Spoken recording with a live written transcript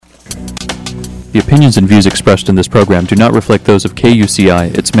The opinions and views expressed in this program do not reflect those of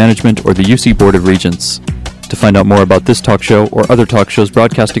KUCI, its management, or the UC Board of Regents. To find out more about this talk show or other talk shows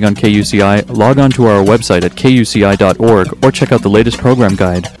broadcasting on KUCI, log on to our website at kuci.org or check out the latest program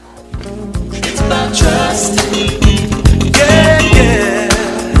guide. It's about trust. Yeah.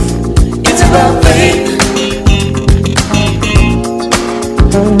 It's about faith.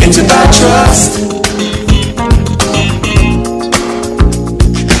 It's about trust.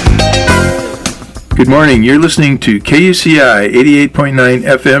 Good morning. You're listening to KUCI 88.9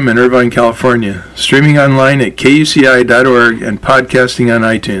 FM in Irvine, California, streaming online at kuci.org and podcasting on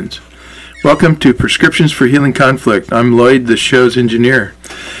iTunes. Welcome to Prescriptions for Healing Conflict. I'm Lloyd, the show's engineer.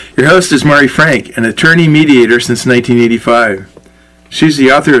 Your host is Mari Frank, an attorney mediator since 1985. She's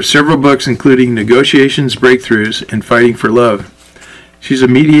the author of several books, including Negotiations, Breakthroughs, and Fighting for Love. She's a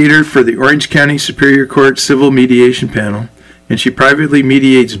mediator for the Orange County Superior Court Civil Mediation Panel, and she privately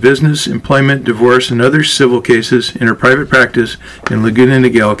mediates business, employment, divorce, and other civil cases in her private practice in Laguna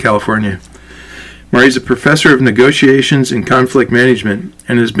Niguel, California. Mari is a professor of negotiations and conflict management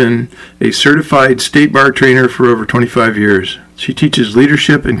and has been a certified state bar trainer for over 25 years. She teaches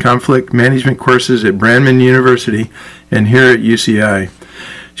leadership and conflict management courses at Brandman University and here at UCI.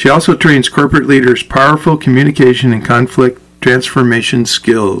 She also trains corporate leaders powerful communication and conflict transformation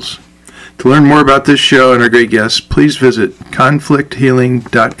skills. To learn more about this show and our great guests, please visit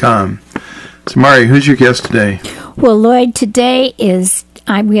conflicthealing.com. So, Mari, who's your guest today? Well, Lloyd, today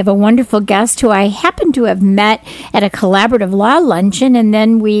we have a wonderful guest who I happen to have met at a collaborative law luncheon, and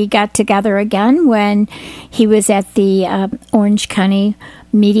then we got together again when he was at the Orange County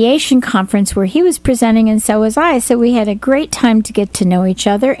Mediation Conference where he was presenting, and so was I. So we had a great time to get to know each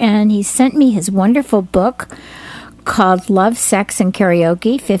other, and he sent me his wonderful book called Love, Sex, and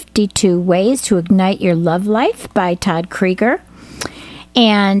Karaoke, 52 Ways to Ignite Your Love Life by Todd Krieger.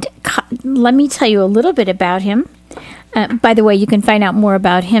 And let me tell you a little bit about him. By the way, you can find out more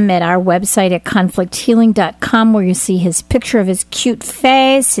about him at our website at conflicthealing.com, where you see his picture of his cute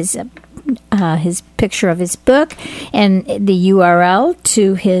face, his picture of his book, and the URL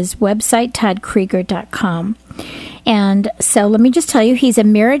to his website, toddkrieger.com. And so let me just tell you, he's a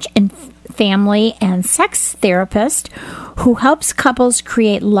marriage and family and sex therapist who helps couples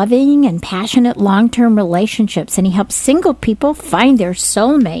create loving and passionate long-term relationships, and he helps single people find their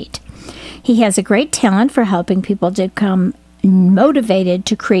soulmate. He has a great talent for helping people to become motivated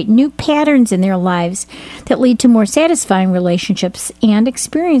to create new patterns in their lives that lead to more satisfying relationships and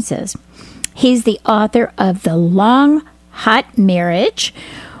experiences. He's the author of The Long Hot Marriage,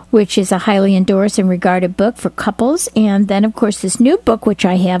 which is a highly endorsed and regarded book for couples. And then, of course, this new book, which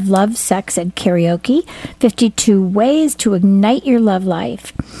I have, Love, Sex, and Karaoke, 52 Ways to Ignite Your Love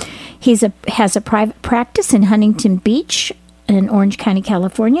Life. He has a private practice in Huntington Beach in Orange County,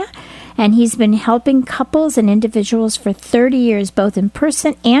 California, and he's been helping couples and individuals for 30 years, both in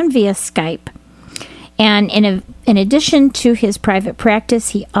person and via Skype. And in addition to his private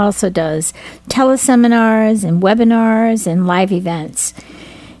practice, he also does teleseminars and webinars and live events.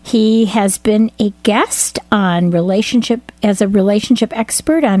 He has been a guest on as a relationship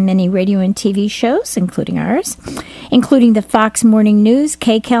expert on many radio and TV shows, including ours, including the Fox Morning News,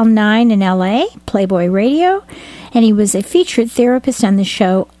 KCAL 9 in LA, Playboy Radio, and he was a featured therapist on the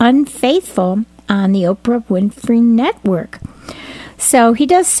show Unfaithful on the Oprah Winfrey Network. So he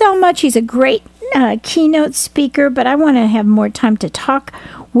does so much. He's a great keynote speaker, but I want to have more time to talk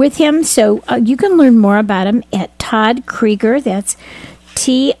with him. So you can learn more about him at Todd Krieger. That's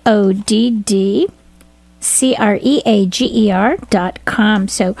TODDCREAGER.com.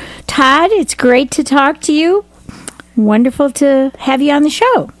 So, Todd, it's great to talk to you. Wonderful to have you on the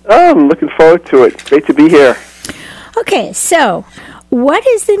show. Oh, I'm looking forward to it. Great to be here. Okay, so what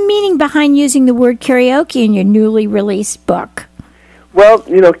is the meaning behind using the word karaoke in your newly released book? Well,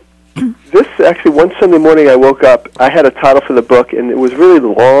 this actually, one Sunday morning I woke up, I had a title for the book, and it was really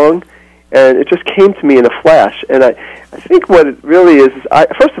long, and it just came to me in a flash. And I think what it really is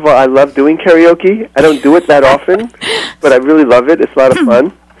first of all, I love doing karaoke. I don't do it that often, but I really love it. It's a lot of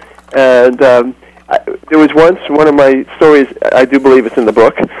fun. And there was once, one of my stories, I do believe it's in the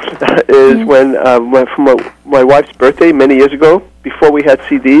book, is when for my wife's birthday many years ago, before we had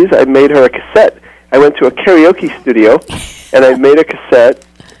CDs, I made her a cassette. I went to a karaoke studio, and I made a cassette,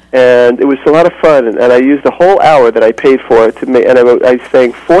 and it was a lot of fun, and I used the whole hour that I paid for it to make, and I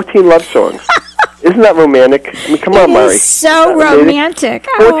sang 14 love songs. Isn't that romantic? I mean, come on, Mari. It's so romantic.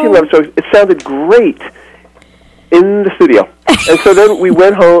 14 love songs. It sounded great in the studio. And so then we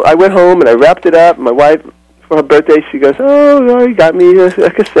went home. I went home and I wrapped it up. My wife, for her birthday, she goes, "Oh, you got me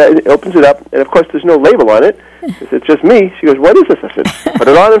a cassette." And opens it up, and of course, there's no label on it. It's just me. She goes, "What is this?" I said, "Put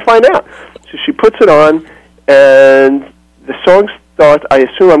it on and find out." So she puts it on, and the song starts. I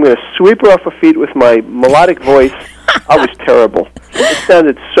assume I'm going to sweep her off her feet with my melodic voice. I was terrible. It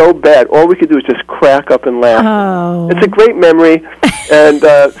sounded so bad. All we could do was just crack up and laugh. Oh. It's a great memory, and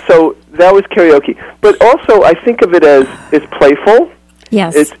so that was karaoke. But also, I think of it as it's playful.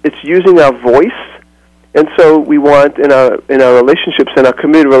 Yes. It's using our voice, and so we want in our relationships, in our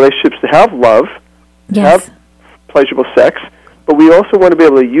committed relationships, to have love, Yes. have pleasurable sex, but we also want to be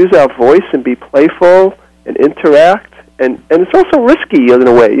able to use our voice and be playful and interact, and it's also risky in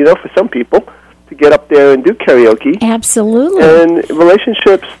a way, for some people, to get up there and do karaoke. Absolutely. And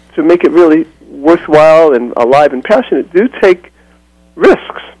relationships, to make it really worthwhile and alive and passionate, do take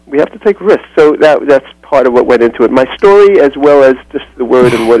risks. We have to take risks. So that's part of what went into it. My story, as well as just the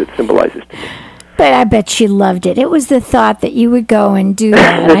word and what it symbolizes to me. But I bet she loved it. It was the thought that you would go and do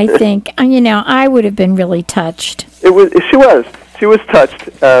that. I think, I would have been really touched. She was touched.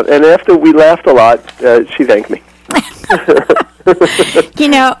 And after we laughed a lot, she thanked me.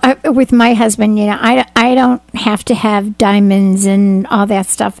 With my husband, I don't have to have diamonds and all that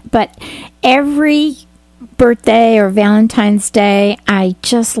stuff, but every birthday or Valentine's Day, I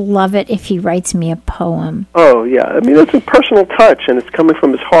just love it if he writes me a poem. Oh, yeah. It's a personal touch, and it's coming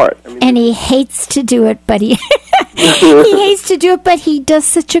from his heart. And he hates to do it, but he hates to do it, but he does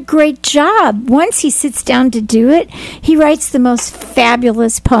such a great job. Once he sits down to do it, he writes the most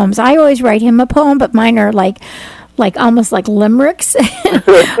fabulous poems. I always write him a poem, but mine are like almost like limericks,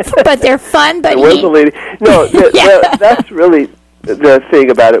 but they're fun. But where's the lady? No, that's really the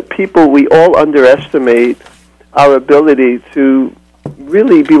thing about it. We all underestimate our ability to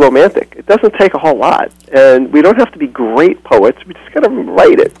really be romantic. It doesn't take a whole lot, and we don't have to be great poets. We just got to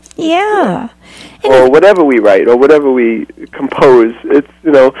write it. Yeah. Or whatever we write, or whatever we compose. It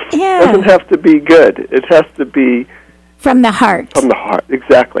doesn't have to be good. It has to be from the heart. From the heart,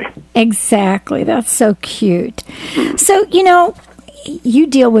 exactly. Exactly. That's so cute. So, you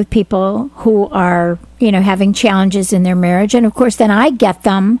deal with people who are, having challenges in their marriage. And, of course, then I get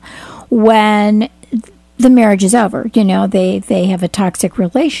them when the marriage is over. They have a toxic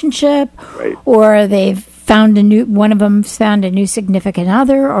relationship, right, or they've found one of them's found a new significant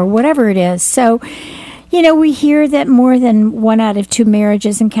other, or whatever it is. So, we hear that more than 1 out of 2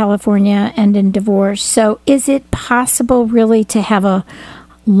 marriages in California end in divorce. So is it possible really to have a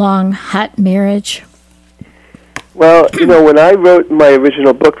long, hot marriage? Well, when I wrote my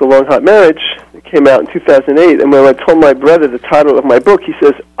original book, The Long Hot Marriage, it came out in 2008, and when I told my brother the title of my book, he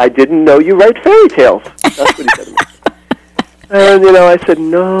says, "I didn't know you write fairy tales." That's what he said to me. And, I said,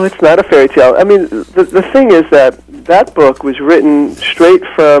 no, it's not a fairy tale. The thing is that book was written straight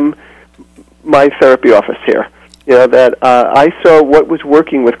from my therapy office here. That I saw what was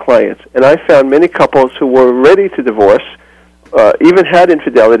working with clients, and I found many couples who were ready to divorce, even had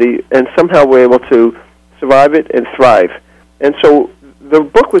infidelity, and somehow were able to survive it and thrive. And so the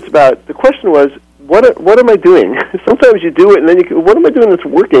book was about, the question was, what am I doing? Sometimes you do it, and then what am I doing that's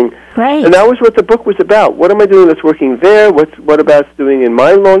working? Right. And that was what the book was about. What am I doing that's working there? What about doing in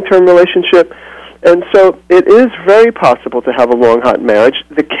my long-term relationship? And so it is very possible to have a long, hot marriage.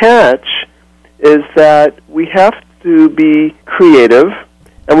 The catch is that we have to be creative,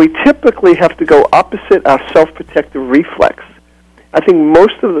 and we typically have to go opposite our self-protective reflex. I think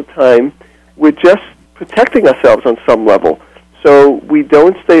most of the time we're just protecting ourselves on some level. So we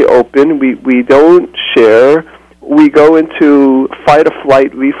don't stay open, we don't share, we go into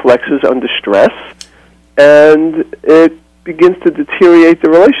fight-or-flight reflexes under stress, and it begins to deteriorate the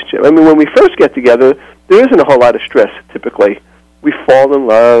relationship. When we first get together, there isn't a whole lot of stress, typically. We fall in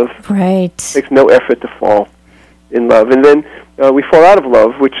love. Right. It takes no effort to fall in love. And then we fall out of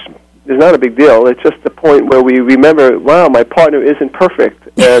love, which is not a big deal. It's just the point where we remember, wow, my partner isn't perfect,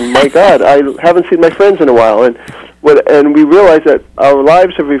 and my God, I haven't seen my friends in a while. And we realize that our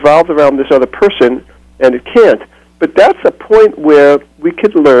lives have revolved around this other person, and it can't. But that's a point where we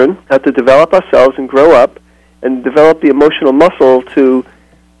could learn how to develop ourselves and grow up and develop the emotional muscle to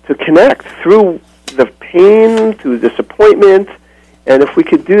connect through the pain, through disappointment. And if we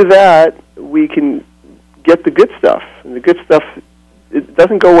could do that, we can get the good stuff. And the good stuff, it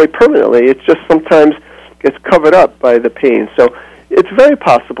doesn't go away permanently. It just sometimes gets covered up by the pain. So it's very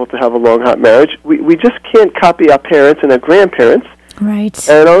possible to have a long, hot marriage. We just can't copy our parents and our grandparents. Right.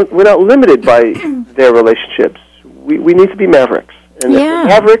 And we're not limited by their relationships. We need to be mavericks. And if we're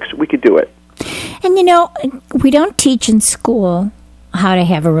mavericks, we could do it. And, we don't teach in school how to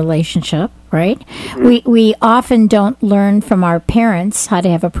have a relationship, right? Mm-hmm. We often don't learn from our parents how to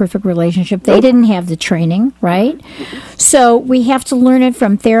have a perfect relationship. They didn't have the training, right? Mm-hmm. So we have to learn it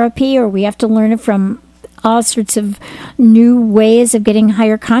from therapy, or we have to learn it from all sorts of new ways of getting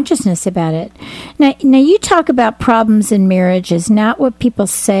higher consciousness about it. Now you talk about problems in marriage is not what people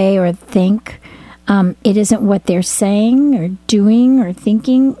say or think. It isn't what they're saying or doing or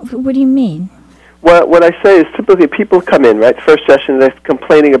thinking. What do you mean? Well, what I say is typically people come in, right, first session, they're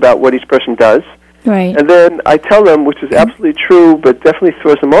complaining about what each person does. Right. And then I tell them, which is absolutely true, but definitely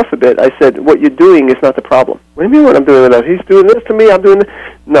throws them off a bit, I said, what you're doing is not the problem. What do you mean what I'm doing with that? He's doing this to me, I'm doing this.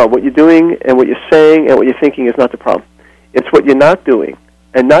 No, what you're doing and what you're saying and what you're thinking is not the problem. It's what you're not doing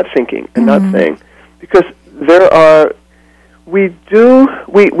and not thinking and not saying. Because we do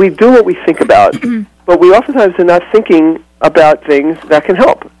what we think about, but we oftentimes are not thinking about things that can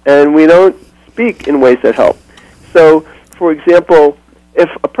help, and we don't speak in ways that help. So, for example, if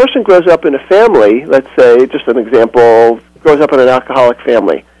a person grows up in a family, let's say, just an example, grows up in an alcoholic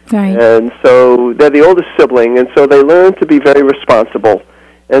family, right. And so they're the oldest sibling, and so they learn to be very responsible,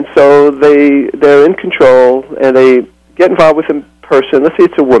 and so they're in control, and they get involved with a person, let's say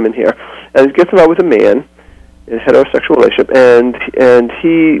it's a woman here, and gets involved with a man in a heterosexual relationship, and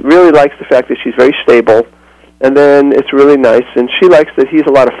he really likes the fact that she's very stable, and then it's really nice, and she likes that he's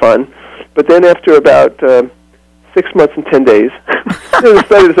a lot of fun, but then after about 6 months and 10 days, the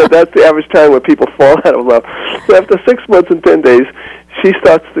study said that's the average time where people fall out of love. So after 6 months and 10 days, she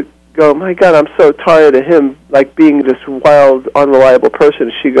starts to go, my God, I'm so tired of him, like being this wild, unreliable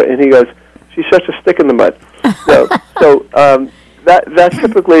person. And he goes, she's such a stick in the mud. So that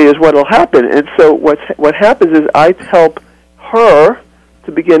typically is what will happen. And so what happens is I help her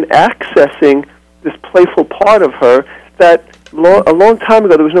to begin accessing this playful part of her that a long time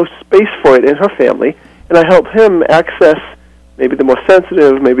ago there was no space for it in her family, and I help him access maybe the more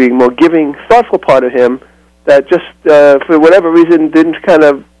sensitive, maybe more giving, thoughtful part of him that just for whatever reason didn't kind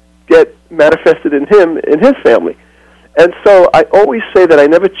of get manifested in him, in his family. And so I always say that I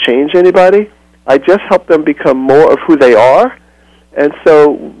never change anybody. I just help them become more of who they are. And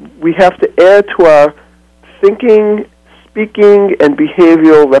so we have to add to our thinking, speaking, and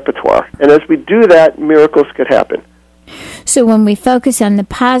behavioral repertoire. And as we do that, miracles could happen. So when we focus on the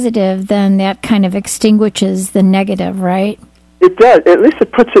positive, then that kind of extinguishes the negative, right? It does. At least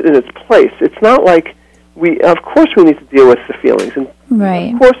it puts it in its place. It's not like of course we need to deal with the feelings. And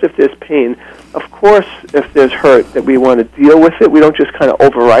right. Of course if there's pain, of course if there's hurt, that we want to deal with it. We don't just kind of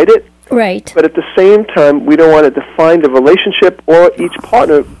override it. Right. But at the same time, we don't want to define the relationship or each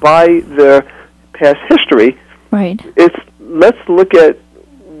partner by their past history. Right. Let's look at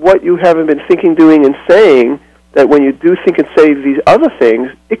what you haven't been thinking, doing, and saying, that when you do think and say these other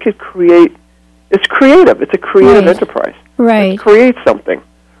things, it could create, it's creative. It's a creative enterprise. Right. It creates something.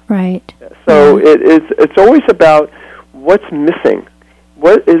 Right. So it's always about what's missing.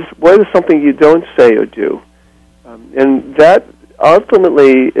 What is something you don't say or do? And that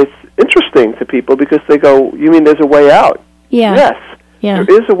ultimately, it's interesting to people because they go, you mean there's a way out? Yeah. Yes. Yeah.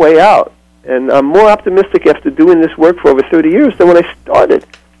 There is a way out. And I'm more optimistic after doing this work for over 30 years than when I started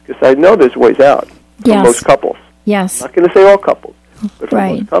because I know there's ways out. For most couples. Yes. I'm not going to say all couples. But for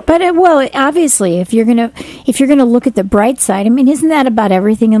most couples. But obviously, if you're gonna look at the bright side, I mean, isn't that about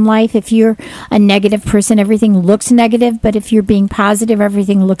everything in life? If you're a negative person, everything looks negative. But if you're being positive,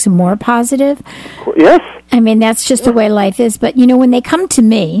 everything looks more positive. Yes. I mean, that's just the way life is. But when they come to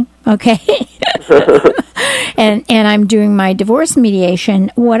me, okay, and I'm doing my divorce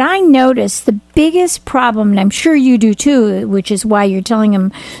mediation, what I notice the biggest problem, and I'm sure you do too, which is why you're telling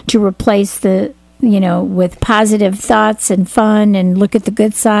them to replace the with positive thoughts and fun and look at the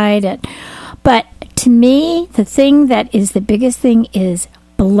good side. But to me, the thing that is the biggest thing is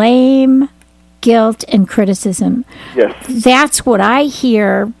blame, guilt, and criticism. Yes. That's what I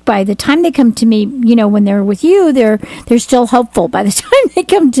hear by the time they come to me, when they're with you, they're still hopeful. By the time they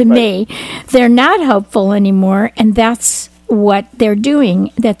come to me, they're not hopeful anymore, and that's what they're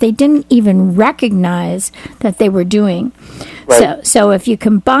doing that they didn't even recognize that they were doing. Right. So if you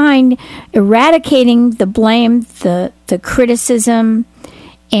combine eradicating the blame, the criticism,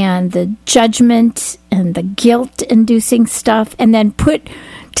 and the judgment and the guilt-inducing stuff, and then put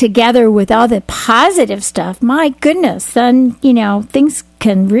together with all the positive stuff, my goodness, then, things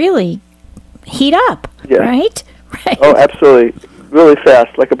can really heat up, right? Right. Oh, absolutely. Really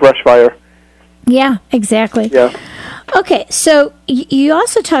fast, like a brush fire. Yeah, exactly. Yeah. Okay, so you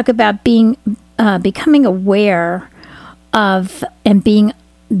also talk about becoming aware of and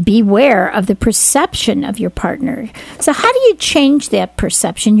beware of the perception of your partner. So how do you change that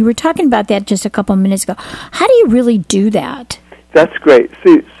perception? You were talking about that just a couple of minutes ago. How do you really do that? That's great.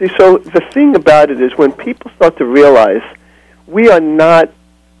 See, so the thing about it is when people start to realize we are not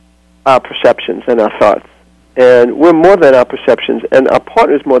our perceptions and our thoughts, and we're more than our perceptions, and our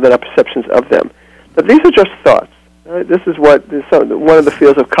partner is more than our perceptions of them. But these are just thoughts. This is what one of the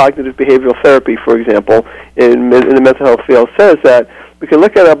fields of cognitive behavioral therapy, for example, in the mental health field, says that we can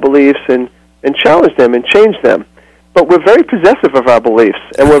look at our beliefs and challenge them and change them. But we're very possessive of our beliefs,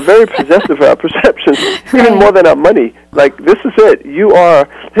 and we're very possessive of our perceptions, even more than our money. Like, this is it.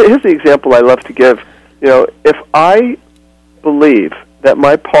 Here's the example I love to give. If I believe that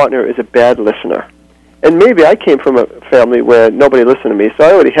my partner is a bad listener, and maybe I came from a family where nobody listened to me, so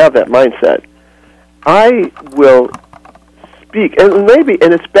I already have that mindset, I will speak,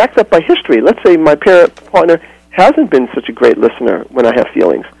 and it's backed up by history. Let's say my partner hasn't been such a great listener when I have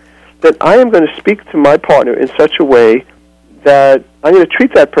feelings, that I am going to speak to my partner in such a way that I'm going to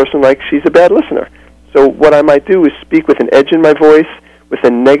treat that person like she's a bad listener. So what I might do is speak with an edge in my voice, with a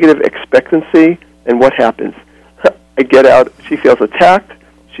negative expectancy, and what happens? I get out, she feels attacked,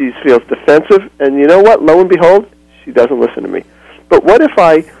 she feels defensive, and you know what? Lo and behold, she doesn't listen to me. But what if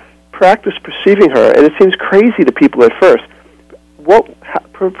I practice perceiving her, and it seems crazy to people at first,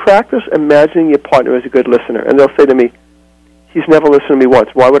 practice imagining your partner as a good listener, and they'll say to me, he's never listened to me once.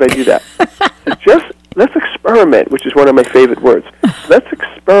 Why would I do that? So let's experiment, which is one of my favorite words. Let's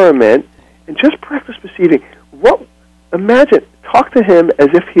experiment and just practice perceiving. Imagine, talk to him as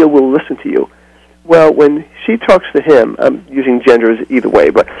if he will listen to you. Well, when she talks to him, I'm using genders either way,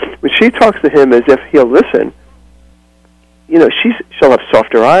 but when she talks to him as if he'll listen, she'll have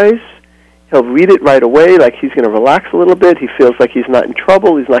softer eyes. He'll read it right away, like he's going to relax a little bit. He feels like he's not in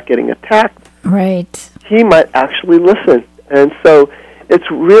trouble. He's not getting attacked. Right. He might actually listen. And so it's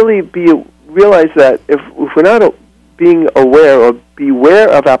really realize that if we're not being aware or beware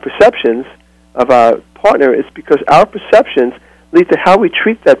of our perceptions of our partner, it's because our perceptions lead to how we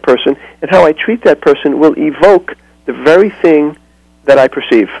treat that person, and how I treat that person will evoke the very thing that I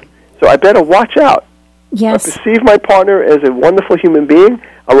perceive. So I better watch out. Yes. If I perceive my partner as a wonderful human being,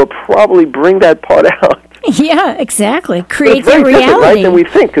 I will probably bring that part out. Yeah, exactly. Create the reality. Different, right, than we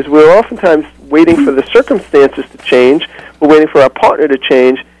think, because we're oftentimes waiting for the circumstances to change. We're waiting for our partner to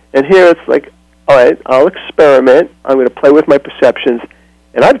change. And here it's like, all right, I'll experiment. I'm going to play with my perceptions.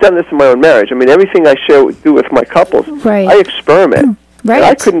 And I've done this in my own marriage. I mean, everything I do with my couples, right. I experiment. Right. And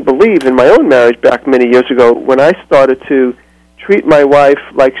I couldn't believe in my own marriage back many years ago when I started to treat my wife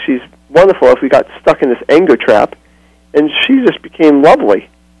like she's wonderful if we got stuck in this anger trap. And she just became lovely.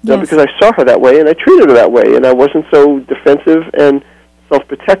 Yes. Because I saw her that way, and I treated her that way, and I wasn't so defensive and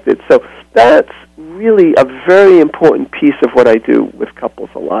self-protected. So that's really a very important piece of what I do with couples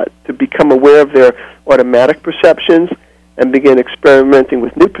a lot, to become aware of their automatic perceptions and begin experimenting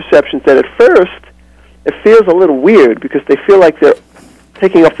with new perceptions that at first it feels a little weird because they feel like they're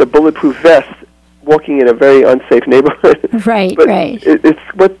taking off their bulletproof vest, walking in a very unsafe neighborhood. Right, but right.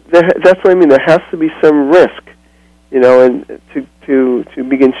 That's what I mean. There has to be some risk, and to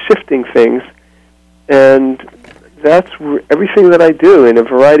begin shifting things, and that's everything that I do in a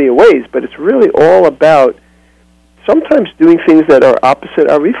variety of ways. But it's really all about sometimes doing things that are opposite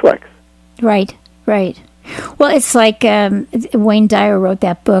our reflex. Right, right. Well, it's like Wayne Dyer wrote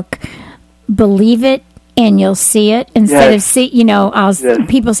that book, Believe It and You'll See It. Instead of see,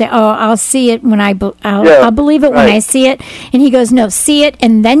 people say, "Oh, I'll see it when I'll believe it when I see it," and he goes, "No, see it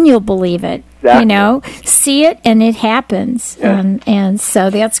and then you'll believe it." Exactly. See it and it happens, and so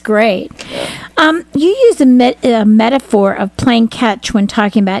that's great. Yeah. You use a metaphor of playing catch when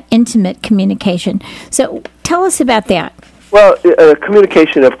talking about intimate communication. So tell us about that. Well,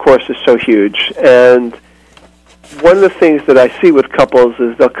 communication, of course, is so huge, and one of the things that I see with couples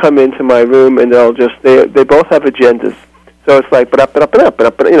is they'll come into my room and they both have agendas. So it's like,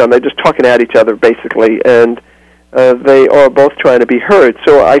 they're just talking at each other basically, and they are both trying to be heard.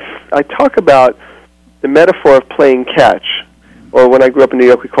 So I talk about the metaphor of playing catch, or when I grew up in New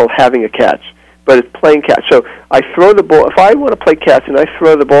York we called having a catch, but it's playing catch. So I throw the ball. If I want to play catch and I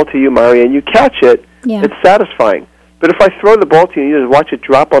throw the ball to you, Mari, and you catch it, it's satisfying. But if I throw the ball to you and you just watch it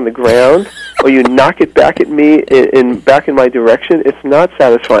drop on the ground, or you knock it back at me back in my direction, it's not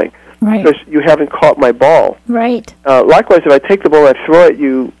satisfying. Right. Because you haven't caught my ball. Right. Likewise, if I take the ball and I throw at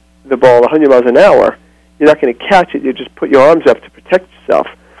you the ball 100 miles an hour, you're not going to catch it. You just put your arms up to protect yourself.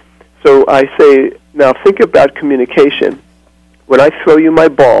 So I say, now think about communication. When I throw you my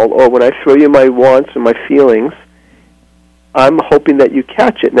ball, or when I throw you my wants or my feelings, I'm hoping that you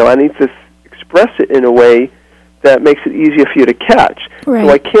catch it. Now I need to express it in a way that makes it easier for you to catch. Right.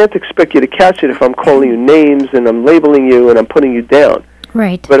 So I can't expect you to catch it if I'm calling you names and I'm labeling you and I'm putting you down.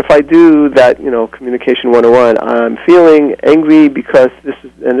 Right. But if I do that, Communication 101, I'm feeling angry because this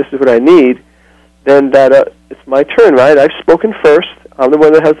is what I need, then it's my turn, right? I've spoken first. I'm the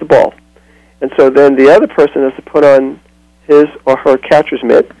one that has the ball. And so then the other person has to put on his or her catcher's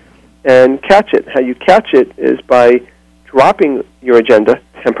mitt and catch it. How you catch it is by dropping your agenda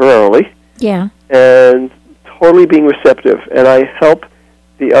temporarily Yeah. and totally being receptive. And I help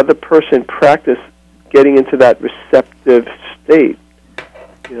the other person practice getting into that receptive state.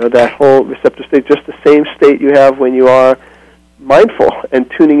 You know, that whole receptive state, just the same state you have when you are mindful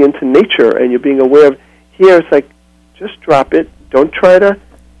and tuning into nature and you're being aware of. Here it's like, just drop it. Don't try to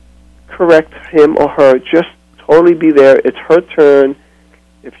correct him or her. Just totally be there. It's her turn.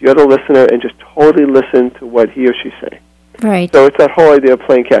 If you're the listener, and just totally listen to what he or she say. Right. So it's that whole idea of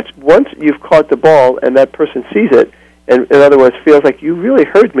playing catch. Once you've caught the ball and that person sees it, and in other words, feels like you really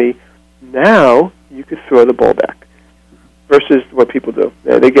heard me, now you could throw the ball back. Versus what people do.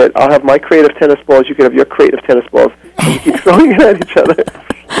 They get, I'll have my creative tennis balls, you can have your creative tennis balls, and you keep throwing it at each other.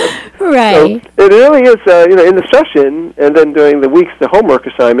 Right. So it really is, in the session, and then during the weeks, the homework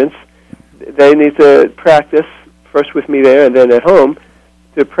assignments, they need to practice, first with me there and then at home,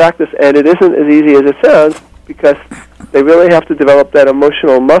 to practice, and it isn't as easy as it sounds, because they really have to develop that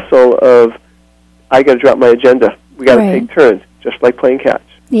emotional muscle of, I got to drop my agenda. We got to Right. take turns, just like playing catch.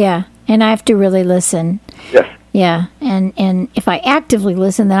 Yeah. And I have to really listen. Yes. Yeah, and if I actively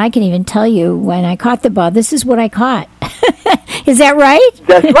listen, then I can even tell you when I caught the ball. This is what I caught. Is that right?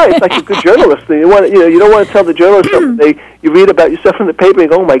 That's right. It's like a good journalist. You don't want to tell the journalist something. You read about yourself in the paper and you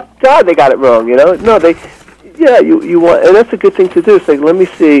go, oh my God, they got it wrong. No, you want, and that's a good thing to do. It's like, let me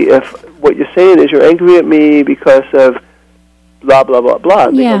see if what you're saying is you're angry at me because of blah blah blah blah.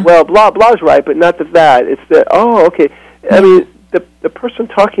 Yeah. Go, well, blah blah's right, but not that. It's that. Oh, okay. Yeah. I mean, the person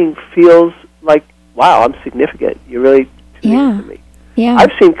talking feels like, wow, I'm significant. You're really tuning into me. Yeah.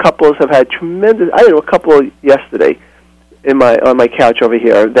 I've seen couples have had tremendous. I had a couple yesterday on my couch over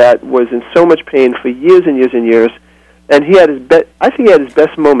here that was in so much pain for years and years and years, and he had I think he had his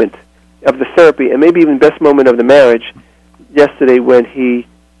best moment of the therapy, and maybe even best moment of the marriage yesterday when he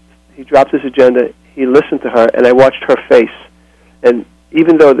dropped his agenda. He listened to her, and I watched her face, and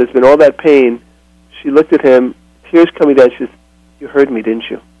even though there's been all that pain, she looked at him, tears coming down. She says, "You heard me, didn't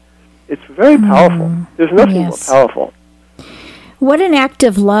you?" It's very powerful. There's nothing more powerful. What an act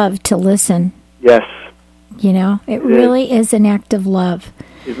of love to listen. Yes. It really is an act of love.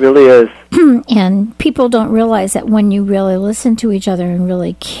 It really is. And people don't realize that when you really listen to each other and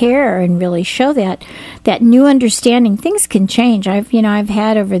really care and really show that new understanding, things can change. I've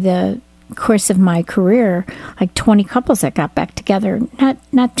had over the course of my career like 20 couples that got back together.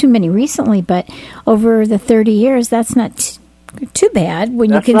 Not too many recently, but over the 30 years, that's not too bad when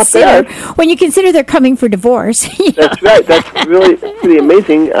you consider they're coming for divorce. That's right. That's really pretty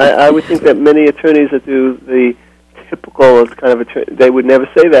amazing. I would think that many attorneys that do the typical kind of attorney, they would never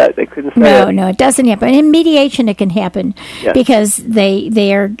say that. They couldn't say that. No, it doesn't happen. In mediation, it can happen because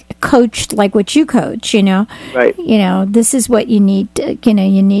they are coached like what you coach. Right. This is what you need.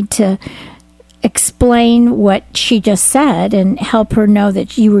 You need to explain what she just said and help her know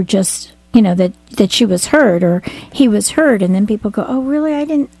that you were just. That she was heard or he was heard, and then people go, "Oh, really?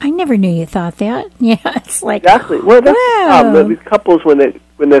 I never knew you thought that." Yeah, it's like exactly. Well, that's the problem. These couples, when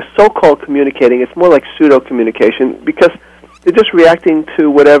they're so-called communicating, it's more like pseudo-communication because they're just reacting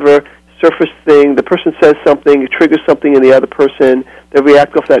to whatever surface thing. The person says something, it triggers something in the other person. They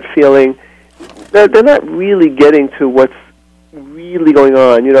react off that feeling. They're not really getting to what's really going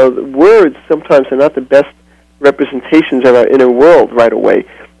on. The words sometimes are not the best representations of our inner world right away.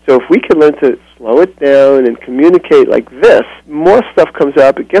 So if we can learn to slow it down and communicate like this, more stuff comes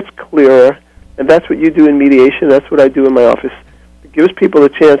up, it gets clearer, and that's what you do in mediation, that's what I do in my office. It gives people a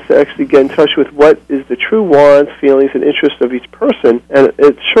chance to actually get in touch with what is the true wants, feelings, and interests of each person, and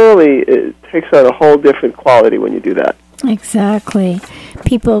it takes on a whole different quality when you do that. Exactly.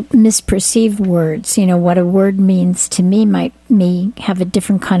 People misperceive words. What a word means to me might have a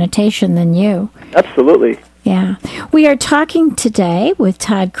different connotation than you. Absolutely. Yeah. We are talking today with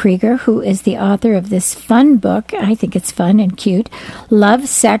Todd Krieger, who is the author of this fun book. I think it's fun and cute. Love,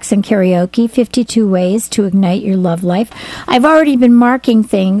 Sex, and Karaoke, 52 Ways to Ignite Your Love Life. I've already been marking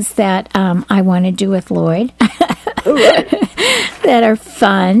things that I want to do with Lloyd that are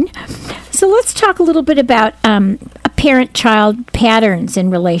fun. So let's talk a little bit about parent-child patterns in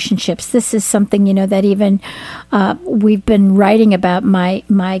relationships. This is something, that even we've been writing about.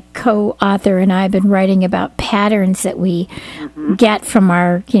 My co-author and I have been writing about patterns that we get from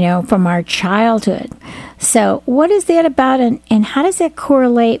our childhood. So what is that about, and how does that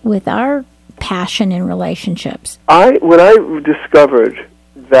correlate with our passion in relationships? When I discovered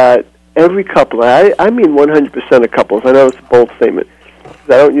that every couple, I mean 100% of couples, I know it's a bold statement,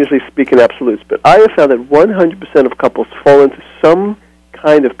 I don't usually speak in absolutes, but I have found that 100% of couples fall into some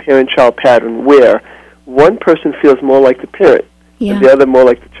kind of parent-child pattern where one person feels more like the parent Yeah. and the other more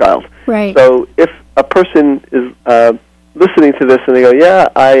like the child. Right. So if a person is listening to this and they go,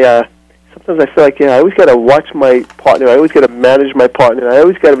 sometimes I feel like, I always got to watch my partner. I always got to manage my partner. I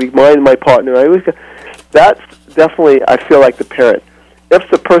always got to remind my partner. That's definitely, I feel like the parent. If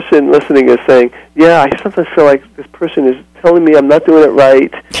the person listening is saying, I sometimes feel like this person is telling me I'm not doing it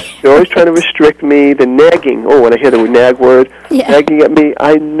right. They're always trying to restrict me. They're nagging. Oh, when I hear the nag word, nagging at me,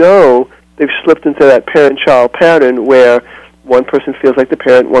 I know they've slipped into that parent-child pattern where one person feels like the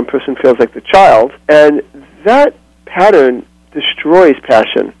parent, one person feels like the child, and that pattern destroys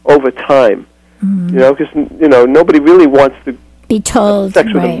passion over time. Because nobody really wants to be told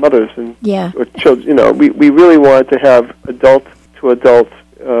sex with their mothers and or children. We really want to have adult-to-adult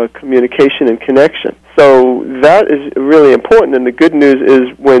communication and connection. So that is really important. And the good news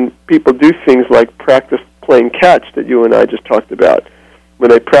is when people do things like practice playing catch that you and I just talked about, when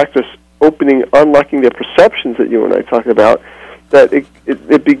they practice unlocking their perceptions that you and I talked about, that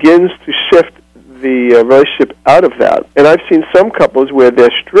it begins to shift the relationship out of that. And I've seen some couples where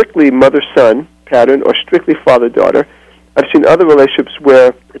they're strictly mother-son pattern or strictly father-daughter. I've seen other relationships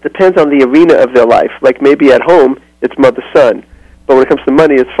where it depends on the arena of their life. Like maybe at home, it's mother-son. But when it comes to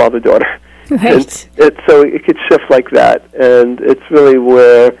money, it's father-daughter. Right. So it could shift like that. And it's really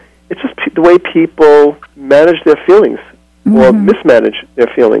where it's just the way people manage their feelings or mismanage their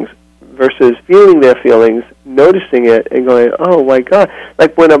feelings versus feeling their feelings, noticing it, and going, oh, my God.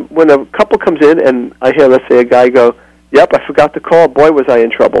 Like when a couple comes in and I hear, let's say, a guy go, yep, I forgot to call. Boy, was I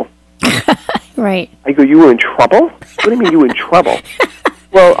in trouble. Right. I go, you were in trouble? What do you mean you were in trouble?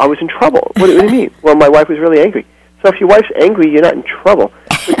 Well, I was in trouble. What do you mean? Well, my wife was really angry. So if your wife's angry, you're not in trouble.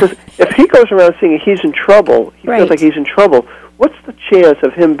 Because if he goes around saying he's in trouble, he feels like he's in trouble, what's the chance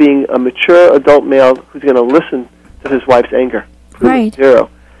of him being a mature adult male who's going to listen to his wife's anger? Right.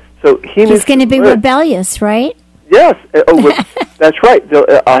 Zero. So he's going to be rebellious, right? Yes. That's right.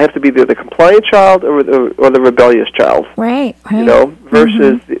 I have to be the compliant child or the rebellious child. Right.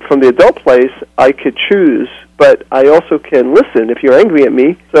 Versus from the adult place, I could choose, but I also can listen if you're angry at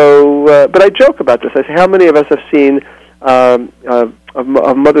me. So, but I joke about this. I say, how many of us have seen a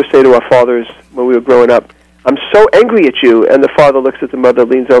mother say to our fathers when we were growing up, I'm so angry at you, and the father looks at the mother,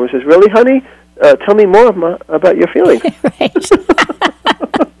 leans over and says, really, honey? Tell me more about your feelings. Right.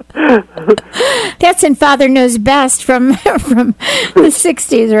 That's in Father Knows Best from the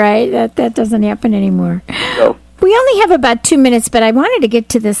 60s, right? That doesn't happen anymore. No. We only have about 2 minutes, but I wanted to get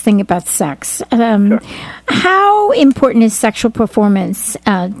to this thing about sex. Sure. How important is sexual performance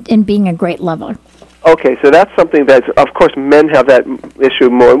in being a great lover? Okay, so that's something that, of course, men have that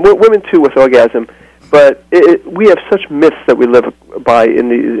issue more, and women too with orgasm. But we have such myths that we live by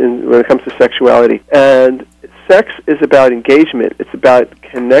when it comes to sexuality. And sex is about engagement. It's about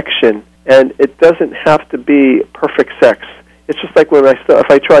connection. And it doesn't have to be perfect sex. It's just like if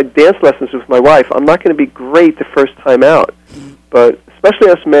I tried dance lessons with my wife, I'm not going to be great the first time out. But especially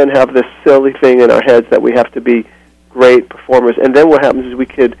us men have this silly thing in our heads that we have to be great performers. And then what happens is we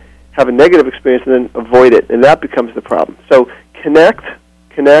could have a negative experience and then avoid it. And that becomes the problem. So connect.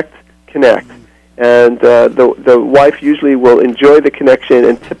 And the wife usually will enjoy the connection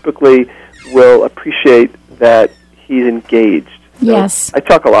and typically will appreciate that he's engaged. So yes. I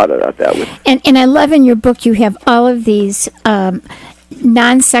talk a lot about that. And I love in your book you have all of these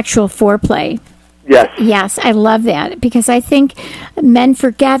non-sexual foreplay. Yes. Yes, I love that because I think men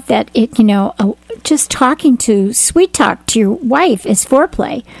forget that just talking to sweet talk to your wife is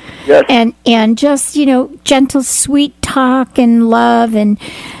foreplay. Yes. And just, gentle sweet talk and love and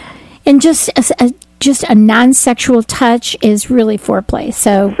just a non-sexual touch is really foreplay.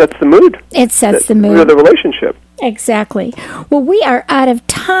 So it sets the mood. It sets the mood of the relationship. Exactly. Well, we are out of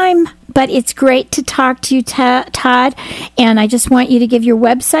time, but it's great to talk to you, Todd. And I just want you to give your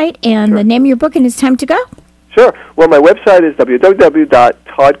website and the name of your book, and it's time to go. Sure. Well, my website is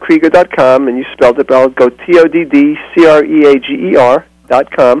www.toddkrieger.com, and you spelled it, but I'll go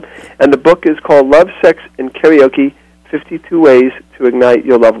TODDCREAGER.com. And the book is called Love, Sex, and Karaoke, 52 Ways to Ignite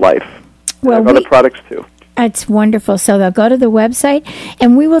Your Love Life. Well, I have other products, too. It's wonderful. So they'll go to the website,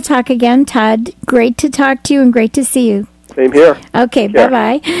 and we will talk again. Todd, great to talk to you and great to see you. Same here. Okay,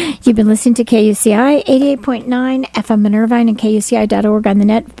 bye-bye. You've been listening to KUCI 88.9 FM in Irvine and KUCI.org on the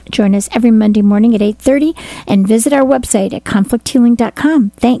net. Join us every Monday morning at 8:30 and visit our website at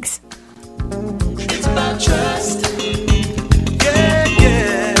conflicthealing.com. Thanks. It's about trust. Yeah.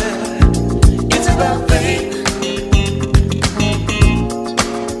 It's about faith.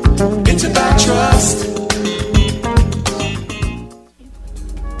 It's about trust.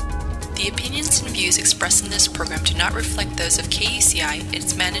 The opinions and views expressed in this program do not reflect those of KUCI,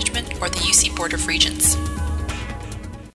 its management, or the UC Board of Regents.